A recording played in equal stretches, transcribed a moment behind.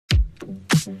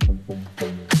What's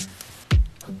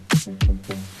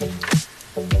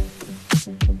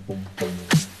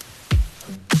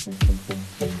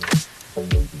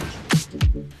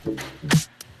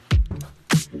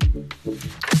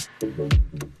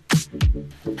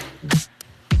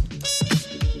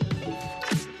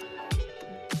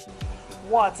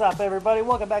up, everybody?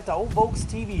 Welcome back to Old Volks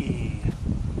TV.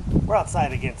 We're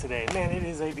outside again today. Man, it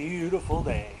is a beautiful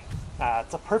day.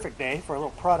 It's a perfect day for a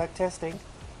little product testing.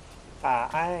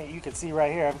 You can see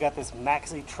right here, I've got this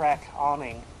Maxi Trac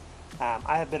awning.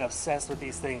 I have been obsessed with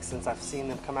these things since I've seen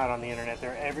them come out on the internet.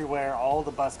 They're everywhere. All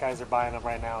the bus guys are buying them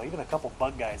right now. Even a couple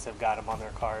bug guys have got them on their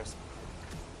cars.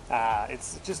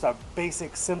 It's just a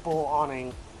basic, simple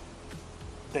awning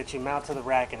that you mount to the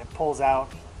rack and it pulls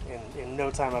out in no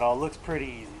time at all. It looks pretty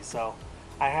easy. So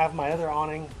I have my other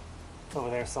awning. It's over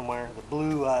there somewhere. The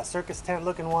blue circus tent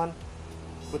looking one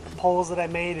with the poles that I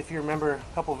made, if you remember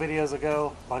a couple videos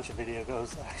ago, a bunch of videos ago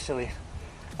actually.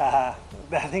 That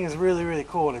thing is really, really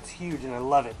cool and it's huge and I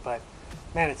love it, but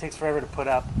man, it takes forever to put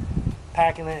up.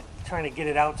 Packing it, trying to get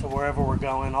it out to wherever we're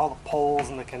going, all the poles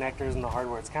and the connectors and the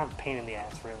hardware, it's kind of a pain in the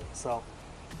ass really. So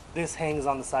this hangs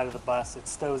on the side of the bus, it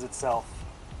stows itself.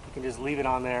 You can just leave it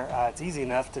on there. It's easy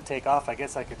enough to take off. I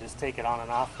guess I could just take it on and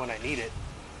off when I need it.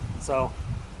 So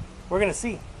we're gonna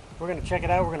see. We're gonna check it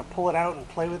out. We're gonna pull it out and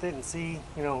play with it and see,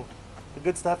 you know, the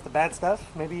good stuff, the bad stuff.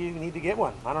 Maybe you need to get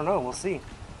one. I don't know. We'll see.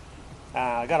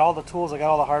 I got all the tools. I got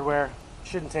all the hardware.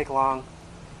 Shouldn't take long.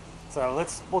 So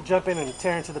we'll jump in and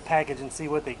tear into the package and see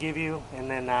what they give you, and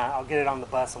then I'll get it on the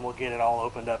bus and we'll get it all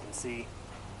opened up and see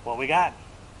what we got.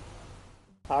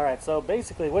 All right. So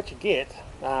basically, what you get,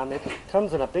 it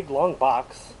comes in a big long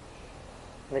box,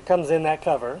 and it comes in that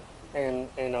cover. And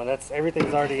you know, that's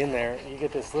everything's already in there. You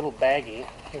get this little baggie.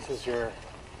 This is your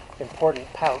important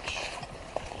pouch.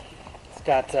 It's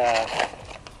got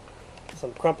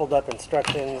some crumpled up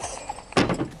instructions,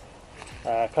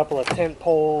 a couple of tent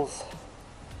poles,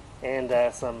 and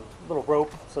some little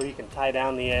rope so you can tie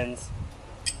down the ends.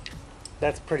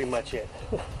 That's pretty much it.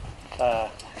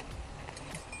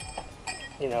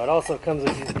 You know, it also comes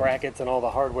with these brackets and all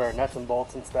the hardware, nuts and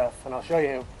bolts and stuff. And I'll show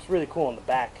you. It's really cool in the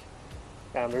back.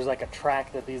 There's like a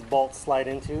track that these bolts slide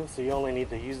into, so you only need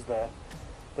to use the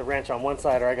wrench on one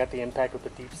side, or I got the impact with the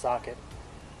deep socket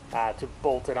to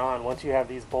bolt it on once you have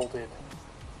these bolted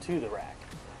to the rack.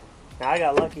 Now I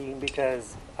got lucky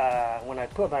because when I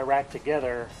put my rack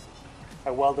together,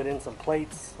 I welded in some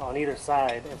plates on either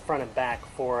side, in front and back,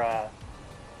 for I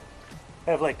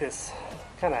have like this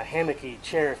kind of hammocky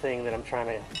chair thing that I'm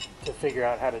trying to figure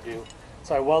out how to do.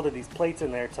 So I welded these plates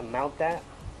in there to mount that.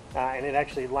 And it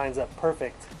actually lines up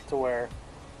perfect to where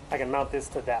I can mount this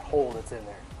to that hole that's in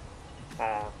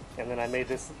there. And then I made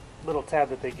this little tab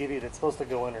that they give you that's supposed to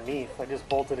go underneath. I just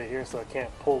bolted it here so it can't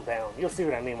pull down. You'll see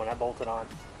what I mean when I bolt it on.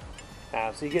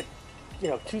 So you get, you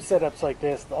know, two setups like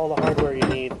this, all the hardware you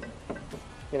need,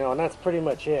 you know, and that's pretty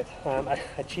much it. I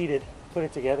cheated, put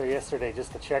it together yesterday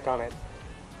just to check on it,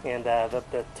 and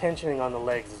the tensioning on the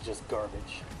legs is just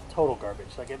garbage, total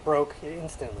garbage. Like, it broke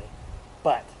instantly.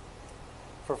 But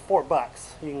for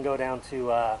 $4, you can go down to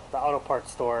the auto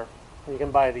parts store. You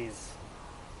can buy these,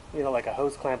 you know, like a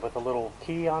hose clamp with a little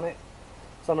key on it.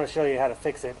 So I'm going to show you how to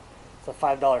fix it. It's a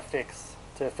 $5 fix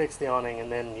to fix the awning,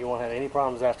 and then you won't have any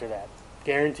problems after that,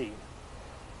 guaranteed.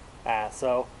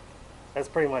 So that's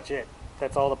pretty much it.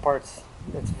 That's all the parts.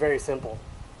 It's very simple.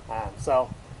 So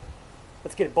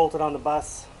let's get it bolted on the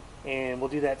bus, and we'll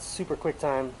do that super quick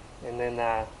time. And then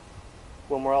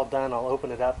when we're all done, I'll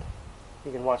open it up.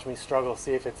 You can watch me struggle,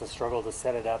 see if it's a struggle to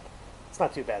set it up. It's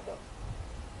not too bad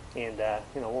though. And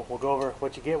you know, we'll go over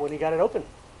what you get when you got it open.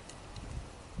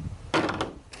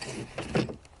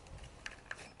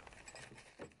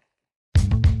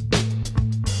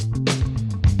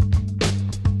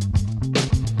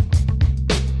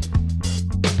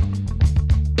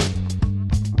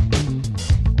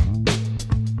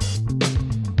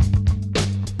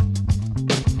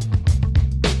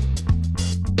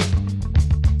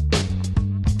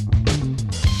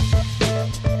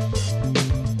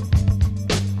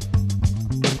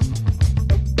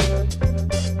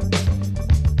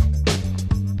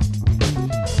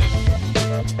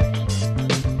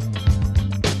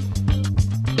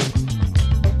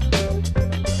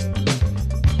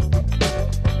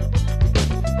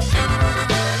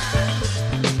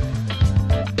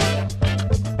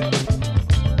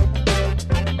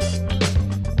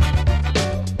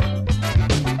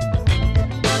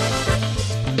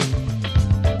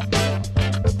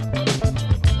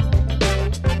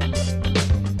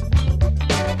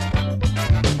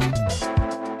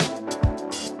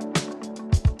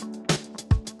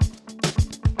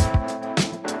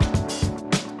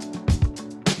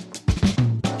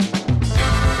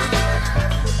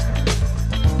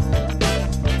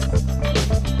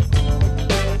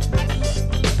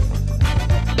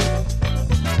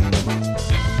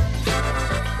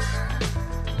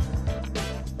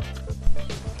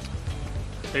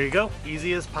 There you go,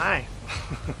 easy as pie.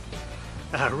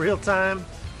 Real time,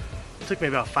 took me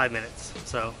about 5 minutes,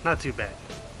 so not too bad.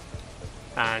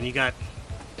 And you got,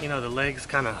 you know, the legs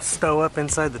kind of stow up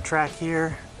inside the track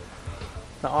here.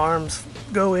 The arms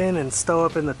go in and stow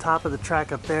up in the top of the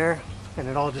track up there, and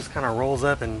it all just kind of rolls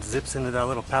up and zips into that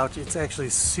little pouch. It's actually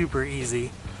super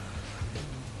easy.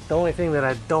 The only thing that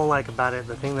I don't like about it,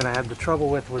 the thing that I had the trouble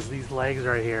with, was these legs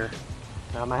right here.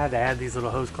 I had to add these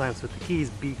little hose clamps with the keys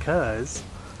because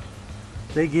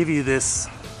they give you this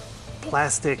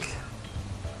plastic,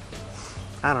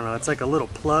 I don't know, it's like a little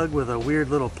plug with a weird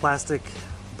little plastic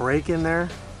break in there,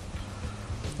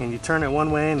 and you turn it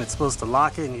one way and it's supposed to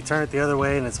lock it, and you turn it the other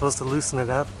way and it's supposed to loosen it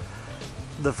up.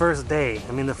 The first day,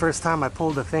 I mean the first time I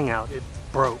pulled the thing out, it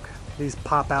broke. These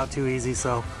pop out too easy,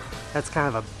 so that's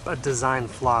kind of a design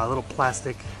flaw. Little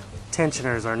plastic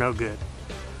tensioners are no good,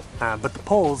 but the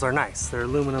poles are nice. They're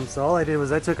aluminum, so all I did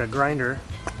was I took a grinder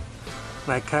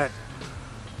and I cut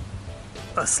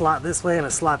a slot this way and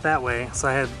a slot that way, so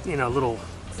I had, you know, little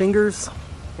fingers,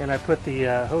 and I put the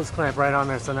hose clamp right on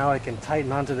there, so now I can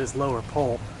tighten onto this lower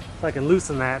pole, so I can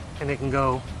loosen that and it can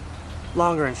go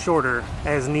longer and shorter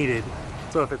as needed.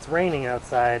 So if it's raining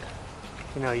outside,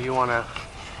 you know, you want to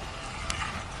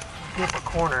dip a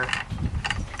corner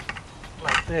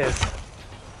like this,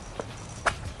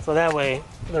 so that way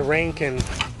the rain can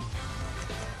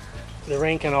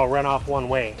all run off one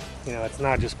way. You know, it's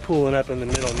not just pooling up in the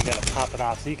middle and you got to pop it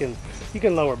off. So you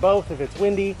can lower both. If it's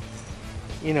windy,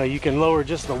 you know, you can lower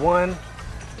just the one,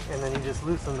 and then you just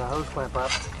loosen the hose clamp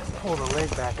up and pull the leg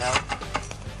back out,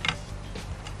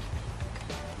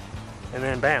 and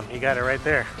then bam, you got it right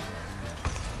there.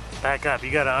 Back up.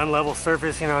 You got an unlevel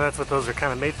surface, you know, that's what those are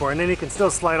kind of made for. And then you can still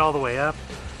slide all the way up,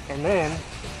 and then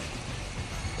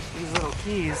these little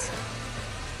keys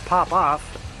pop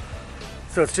off.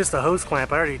 So it's just a hose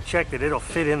clamp. I already checked it, it'll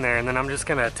fit in there, and then I'm just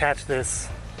gonna attach this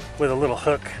with a little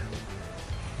hook,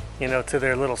 you know, to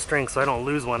their little string so I don't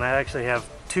lose one. I actually have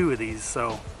 2 of these,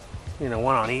 so, you know,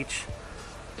 1 on each.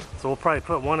 So we'll probably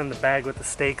put 1 in the bag with the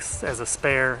stakes as a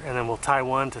spare, and then we'll tie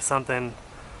 1 to something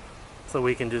so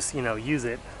we can just, you know, use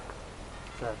it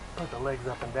to put the legs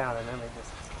up and down, and then they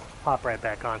just pop right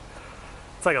back on.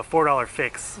 It's like a $4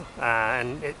 fix,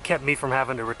 and it kept me from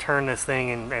having to return this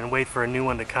thing and wait for a new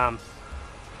one to come.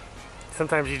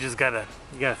 Sometimes you just gotta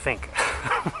think.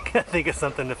 You gotta think of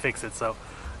something to fix it. So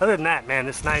other than that, man,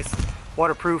 it's nice,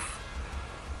 waterproof,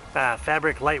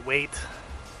 fabric, lightweight,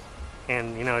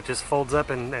 and you know, it just folds up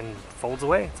and folds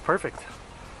away. It's perfect.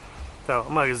 So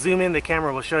I'm gonna zoom in the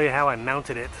camera. We'll show you how I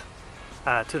mounted it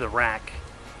to the rack.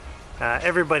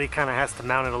 Everybody kind of has to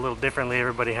mount it a little differently.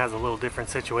 Everybody has a little different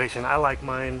situation. I like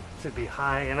mine to be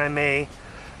high, and I may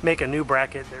make a new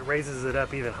bracket that raises it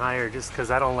up even higher just because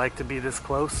I don't like to be this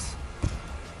close.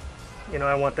 You know,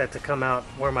 I want that to come out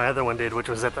where my other one did, which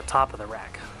was at the top of the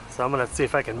rack. So I'm gonna see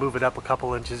if I can move it up a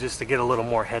couple inches just to get a little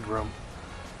more headroom.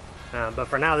 But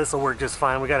for now, this will work just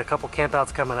fine. We got a couple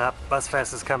campouts coming up.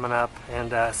 BusFest is coming up,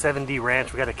 and 7D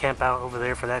Ranch, we got a camp out over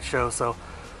there for that show. So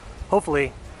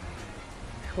hopefully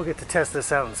we'll get to test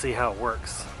this out and see how it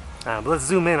works. But let's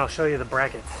zoom in. I'll show you the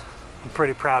bracket. I'm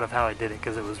pretty proud of how I did it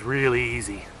because it was really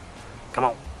easy. Come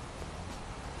on.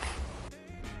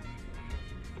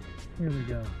 Here we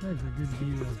go. There's a good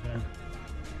view of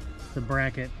the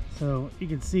bracket. So you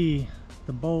can see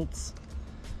the bolts,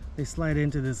 they slide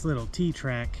into this little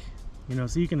T-track, you know,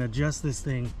 so you can adjust this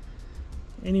thing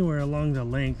anywhere along the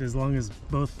length as long as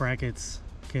both brackets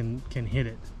can hit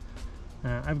it.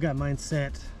 I've got mine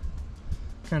set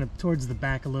kind of towards the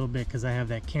back a little bit because I have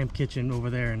that camp kitchen over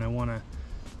there, and I want to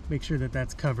make sure that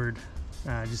that's covered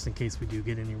just in case we do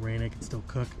get any rain. I can still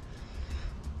cook.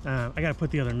 I gotta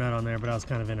put the other nut on there, but I was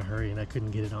kind of in a hurry and I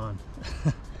couldn't get it on.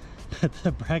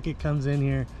 The bracket comes in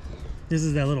here. This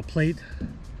is that little plate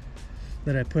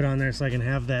that I put on there so I can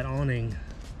have that awning,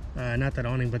 not that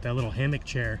awning, but that little hammock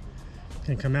chair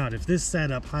can come out. If this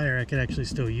sat up higher, I could actually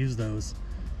still use those.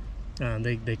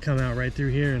 They come out right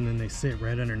through here and then they sit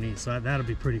right underneath, so that'll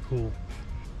be pretty cool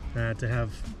to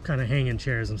have kind of hanging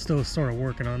chairs. I'm still sort of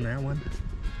working on that one,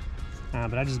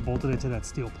 but I just bolted it to that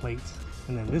steel plate,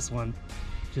 and then this one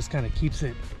just kind of keeps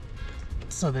it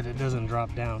so that it doesn't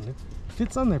drop down. It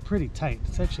fits on there pretty tight.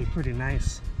 It's actually pretty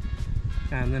nice.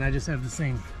 And then I just have the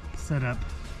same setup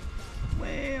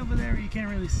way over there. You can't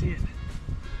really see it.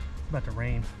 It's about to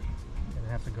rain. I'm gonna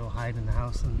have to go hide in the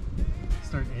house and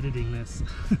start editing this.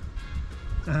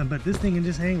 But this thing can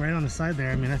just hang right on the side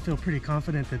there. I mean, I feel pretty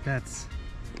confident that that's,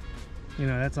 you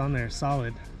know, that's on there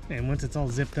solid. And once it's all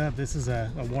zipped up, this is a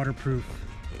waterproof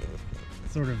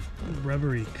sort of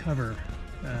rubbery cover.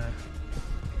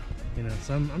 You know,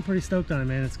 so I'm pretty stoked on it,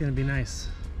 man. It's gonna be nice.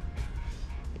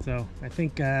 So I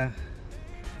think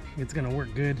it's gonna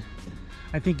work good.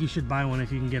 I think you should buy one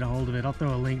if you can get a hold of it. I'll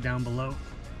throw a link down below,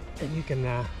 and you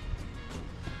can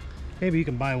maybe you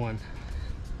can buy one.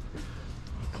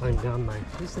 Climb down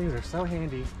these things are so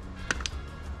handy.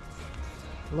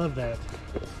 Love that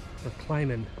for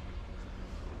climbing.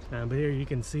 But here you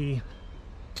can see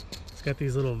it's got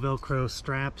these little Velcro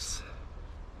straps.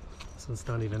 This one's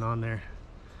not even on there.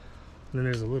 And then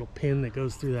there's a little pin that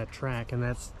goes through that track, and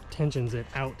that tensions it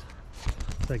out.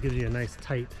 So that gives you a nice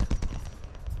tight,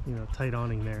 you know, tight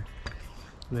awning there.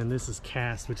 And then this is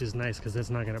cast, which is nice because that's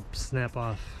not going to snap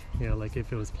off, you know, like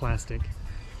if it was plastic.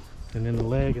 And then the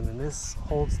leg, and then this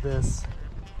holds this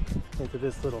into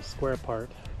this little square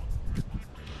part.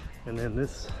 And then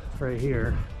this right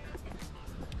here,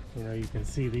 you know, you can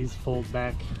see these fold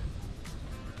back,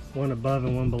 one above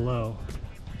and one below.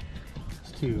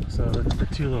 There's two, so the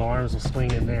two little arms will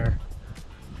swing in there.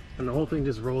 And the whole thing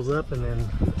just rolls up, and then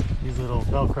these little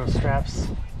Velcro straps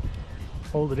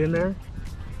hold it in there.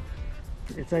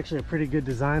 It's actually a pretty good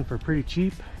design for pretty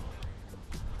cheap.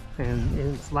 And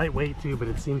it's lightweight too, but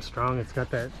it seems strong. It's got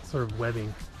that sort of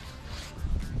webbing.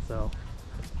 So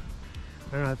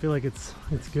I don't know, I feel like it's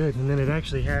good. And then it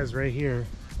actually has right here,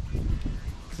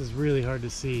 this is really hard to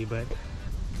see, but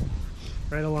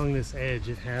right along this edge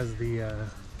it has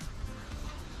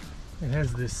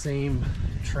this same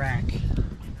track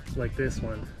like this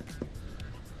one.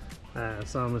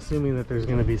 So I'm assuming that there's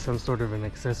going to be some sort of an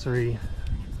accessory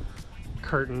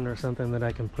curtain or something that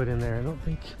I can put in there. I don't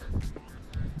think,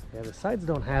 yeah, the sides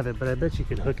don't have it, but I bet you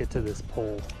could hook it to this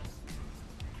pole.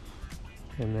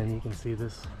 And then you can see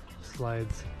this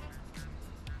slides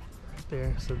right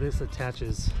there. So this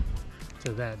attaches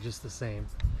to that just the same.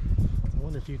 I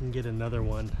wonder if you can get another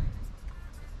one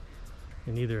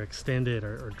and either extend it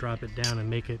or drop it down and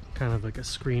make it kind of like a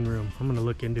screen room. I'm gonna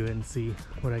look into it and see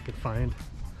what I could find.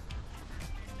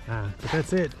 But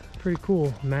that's it. Pretty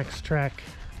cool Max Trac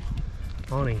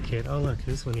awning kit. Oh look,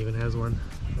 this one even has one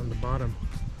on the bottom.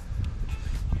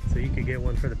 So you could get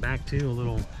one for the back too, a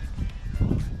little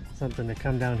something to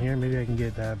come down here. Maybe I can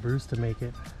get Bruce to make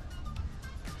it.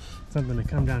 Something to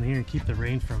come down here and keep the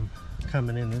rain from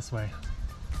coming in this way.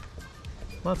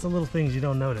 Lots of little things you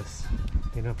don't notice,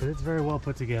 you know, but it's very well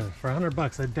put together. For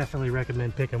 $100, I definitely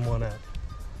recommend picking one up.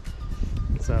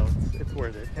 So it's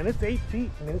worth it. And it's 8 feet.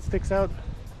 I mean, it sticks out,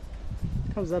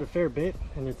 comes out a fair bit,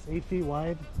 and it's 8 feet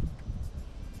wide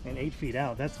and 8 feet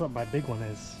out. That's what my big one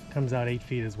is. Comes out 8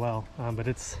 feet as well, but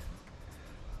it's,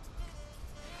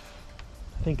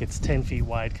 I think it's 10 feet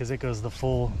wide because it goes the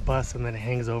full bus and then it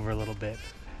hangs over a little bit.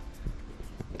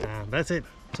 That's it.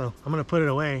 So I'm gonna put it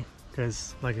away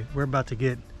because like we're about to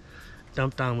get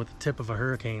dumped on with the tip of a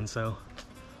hurricane, so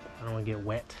I don't want to get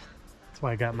wet. That's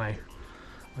why I got my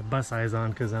bus eyes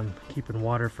on, because I'm keeping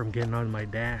water from getting on my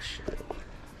dash.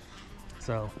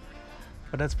 So,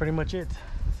 but that's pretty much it.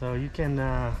 So you can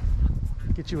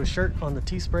get you a shirt on the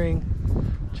Teespring.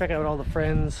 Check out all the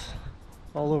friends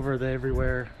all over the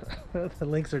everywhere. The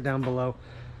links are down below.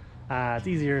 It's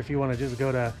easier if you want to just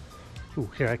go to, ooh,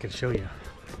 here I can show you.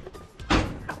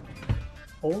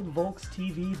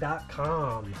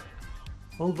 oldvolkstv.com.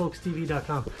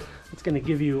 oldvolkstv.com. It's going to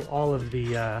give you all of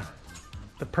the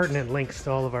pertinent links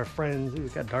to all of our friends. Ooh,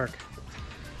 it got dark.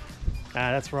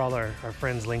 That's where all our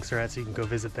friends' links are at, so you can go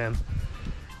visit them.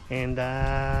 And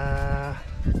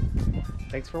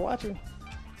thanks for watching.